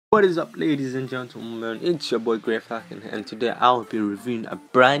What is up, ladies and gentlemen? It's your boy Greyflacken, and today I'll be reviewing a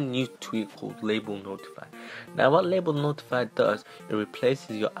brand new tweak called Label Notify. Now, what Label Notify does, it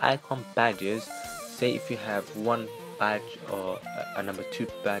replaces your icon badges. Say if you have one badge or a number 2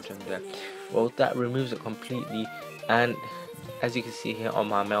 badge on there, well, that removes it completely. And as you can see here on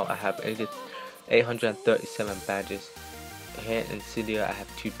my mail, I have 837 badges. Here in Cydia, I have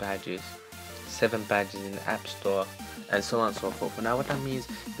 2 badges, 7 badges in the App Store, and so on and so forth. Now what that means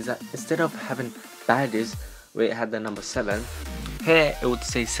is that instead of having badges where it had the number 7, here it would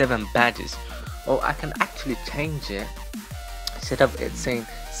say 7 badges. Or I can actually change it. Instead of it saying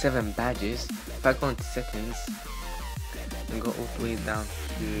 7 badges, if I go into settings and go all the way down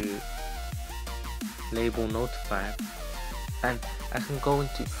to Label Notify, and I can go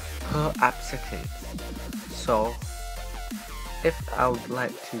into per app settings. So if I would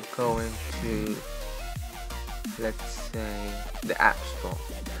like to go into, let's say, the App Store,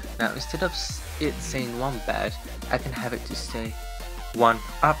 now instead of it saying 1 badge, I can have it to say 1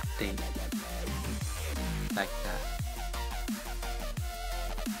 update, like that.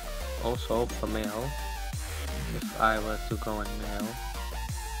 Also for mail, if I were to go in mail,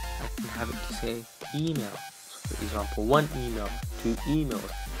 I can have it to say email. So for example, 1 email, 2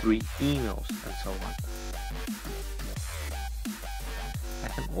 emails, 3 emails, and so on. I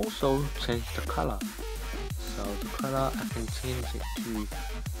can also change the color. So the color, I can change it to,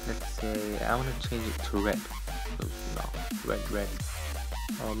 let's say, I want to change it to red. No, red.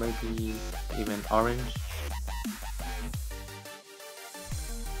 Or maybe even orange.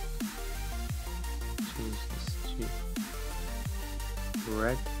 Change this to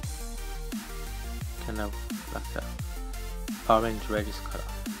red. Kind of like a orange reddish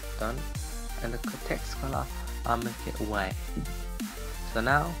color. Done. And the text color, I'll make it white. So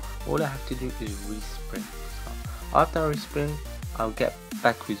now all I have to do is respring. So after I respring, I'll get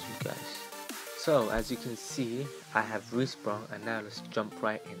back with you guys. So as you can see, I have resprung, and now let's jump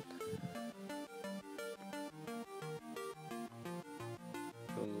right in.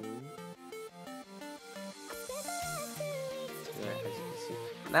 Yeah, as you can see.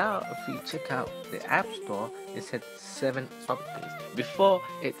 Now if we check out the App Store, it said 7 updates. Before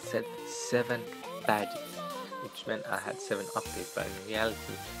it said 7 badges, which meant I had 7 updates, but in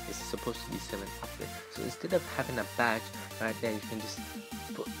reality it's supposed to be 7 updates. So instead of having a badge right there, you can just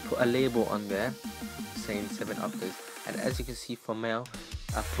put a label on there saying 7 updates. And as you can see, for mail,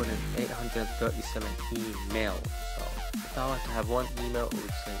 I put in 837 emails. So if I were to have 1 email, it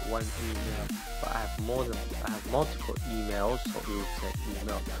would say 1 email, but I have multiple emails, so it would say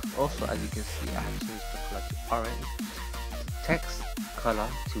email. Also, as you can see, I have changed the color to orange, text color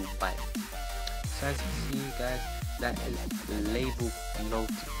to white. So as you see, guys, that is Label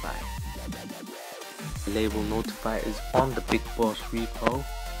Notify. Label Notify is on the Bigboss repo,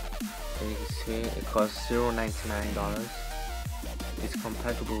 and you can see it costs $0.99. It's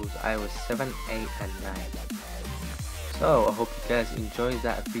compatible with iOS 7, 8, and 9. So I hope you guys enjoyed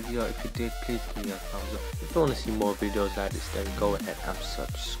that video. If you did, please give me a thumbs up. If you want to see more videos like this, then go ahead and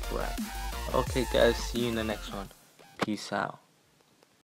subscribe. Okay guys, see you in the next one. Peace out.